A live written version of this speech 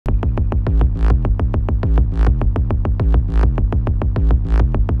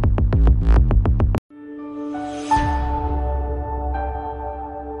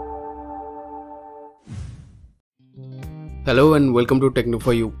Hello and welcome to Techno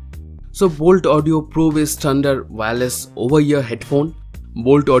for You. So Boult Audio Probass Thunder wireless over ear headphone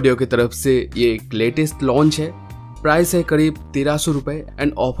bolt audio की तरफ से ये एक latest launch है। Price है करीब 1300 रुपये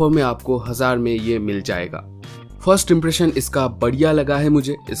एंड ऑफर में आपको 1000 में ये मिल जाएगा। फर्स्ट इंप्रेशन इसका बढ़िया लगा है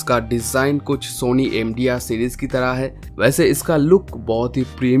मुझे। इसका डिजाइन कुछ सोनी MDR सीरीज की तरह है। वैसे इसका लुक बहुत ही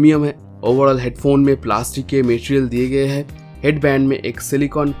प्रीमियम है। ओवरऑल हेडफोन में प्लास्टिक के मटेरियल दिए गए हैं। हेडबैंड में एक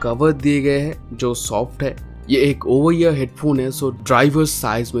सिलिकॉन कवर दिए गए हैं जो सॉफ्ट है। ये एक ओवर ईयर हेडफोन है, सो ड्राइवर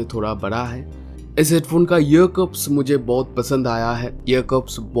साइज में थोड़ा बड़ा है। इस हेडफोन का ईयर कप्स मुझे बहुत पसंद आया है। ईयर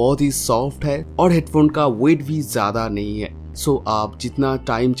कप्स बहुत ही सॉफ्ट है और हेडफोन का वेट भी ज्यादा नहीं है, सो आप जितना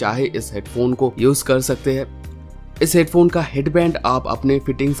टाइम चाहे इस हेडफोन को यूज कर सकते हैं। इस हेडफोन का हेडबैंड आप अपने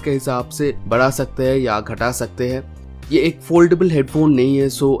फिटिंग्स के हिसाब से बढ़ा सकते हैं या घटा सकते हैं। ये एक फोल्डेबल हेडफोन नहीं है,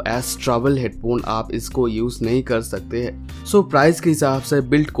 सो एज ट्रैवल हेडफोन आप इसको यूज नहीं कर सकते हैं। सो प्राइस के हिसाब से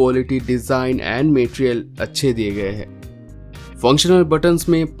build quality, design and material अच्छे दिए गए हैं। फंक्शनल बटन्स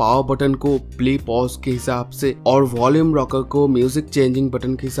में पावर बटन को प्ले पॉज के हिसाब से और वॉल्यूम रॉकर को म्यूजिक चेंजिंग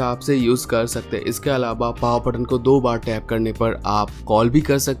बटन के हिसाब से यूज कर सकते हैं। इसके अलावा पावर बटन को 2 बार टैप करने पर आप कॉल भी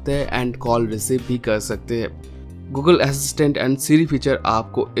कर सकते हैं एंड कॉल रिसीव भी कर सकते हैं। Google assistant and Siri feature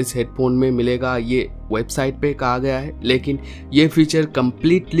आपको इस हेडफोन में मिलेगा, ये वेबसाइट पे कहा गया है, लेकिन ये फीचर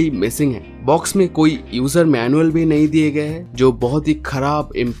कंप्लीटली मिसिंग है। बॉक्स में कोई यूजर मैनुअल भी नहीं दिए गए हैं, जो बहुत ही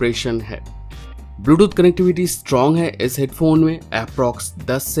खराब इंप्रेशन है। ब्लूटूथ कनेक्टिविटी स्ट्रॉन्ग है इस हेडफोन में। अप्रॉक्स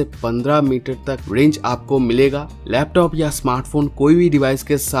 10 से 15 मीटर तक रेंज आपको मिलेगा। लैपटॉप या स्मार्टफोन कोई भी डिवाइस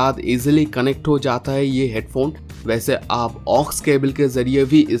के साथ इजीली कनेक्ट हो जाता है ये हेडफोन। वैसे आप ऑक्स केबल के जरिए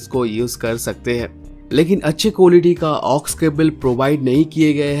भी इसको यूज कर सकते हैं, लेकिन अच्छे क्वालिटी का ऑक्स केबल प्रोवाइड नहीं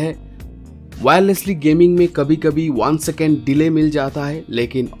किए गए हैं। वायरलेसली गेमिंग में कभी कभी 1 सेकेंड डिले मिल जाता है,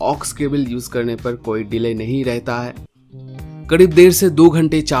 लेकिन ऑक्स केबल यूज करने पर कोई डिले नहीं रहता है। करीब 1.5 से 2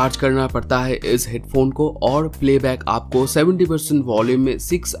 घंटे चार्ज करना पड़ता है इस हेडफोन को और प्लेबैक आपको 70% वॉल्यूम में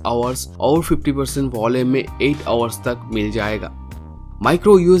 6 आवर्स और 50% वॉल्यूम में 8 आवर्स तक मिल जाएगा।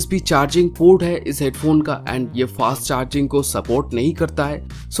 माइक्रो USB चार्जिंग पोर्ट है इस हेडफोन का एंड ये फास्ट चार्जिंग को सपोर्ट नहीं करता है,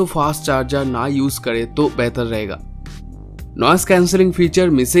 सो फास्ट चार्जर ना यूज करे तो बेहतर रहेगा। नॉइस कैंसलिंग फीचर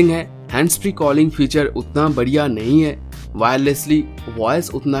मिसिंग है। हैंड्स फ्री कॉलिंग फीचर उतना बढ़िया नहीं है। वायरलेसली वॉइस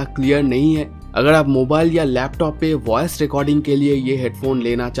उतना क्लियर नहीं है। अगर आप मोबाइल या लैपटॉप पे वॉइस रिकॉर्डिंग के लिए ये हेडफोन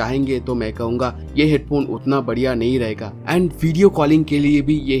लेना चाहेंगे तो मैं कहूँगा ये हेडफोन उतना बढ़िया नहीं रहेगा एंड वीडियो कॉलिंग के लिए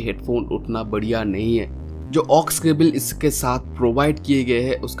भी ये हेडफोन उतना बढ़िया नहीं है। जो ऑक्स केबल इसके साथ प्रोवाइड किए गए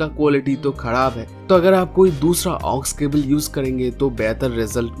हैं उसका क्वालिटी तो खराब है, तो अगर आप कोई दूसरा ऑक्स केबल यूज करेंगे तो बेहतर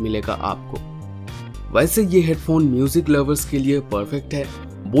रिजल्ट मिलेगा आपको। वैसे ये हेडफोन म्यूजिक लवर्स के लिए परफेक्ट है।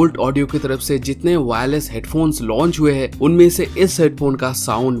 बोल्ट ऑडियो की तरफ से जितने वायरलेस हेडफोन्स लॉन्च हुए हैं उनमें से इस हेडफोन का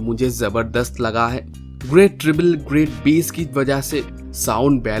साउंड मुझे जबरदस्त लगा है। ग्रेट ट्रिबल, ग्रेट बेस की वजह से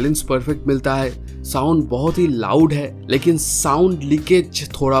साउंड बैलेंस परफेक्ट मिलता है। साउंड बहुत ही लाउड है, लेकिन साउंड लीकेज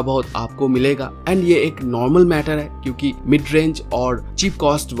थोड़ा बहुत आपको मिलेगा एंड ये एक नॉर्मल मैटर है, क्योंकि मिड रेंज और चीप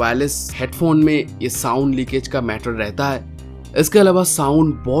कॉस्ट वायरलेस हेडफोन में ये साउंड लीकेज का मैटर रहता है। इसके अलावा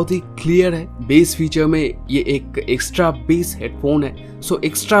साउंड बहुत ही क्लियर है। बेस फीचर में ये एक एक्स्ट्रा बेस हेडफोन है, सो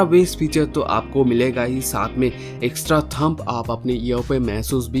एक्स्ट्रा बेस फीचर तो आपको मिलेगा ही, साथ में एक्स्ट्रा थंप आप अपने ईयर पे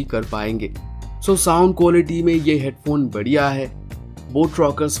महसूस भी कर पाएंगे। सो साउंड क्वालिटी में ये हेडफोन बढ़िया है। बोट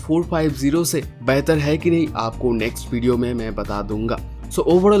रॉकर्स 450 से बेहतर है कि नहीं आपको नेक्स्ट वीडियो में मैं बता दूंगा। So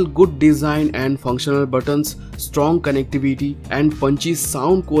overall good design and functional buttons, strong connectivity and Panchi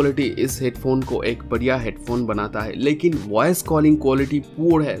sound quality इस हेडफोन को एक बढ़िया हेडफोन बनाता है, लेकिन वॉइस कॉलिंग क्वालिटी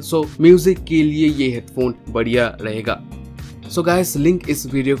पुअर है, सो म्यूजिक के लिए ये हेडफोन बढ़िया रहेगा। सो गाइस, लिंक इस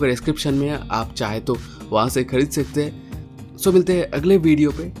वीडियो के डिस्क्रिप्शन में है, आप चाहे तो वहां से खरीद सकते हैं। सो मिलते हैं अगले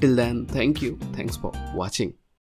वीडियो पे। Till then, thank you, thanks for watching.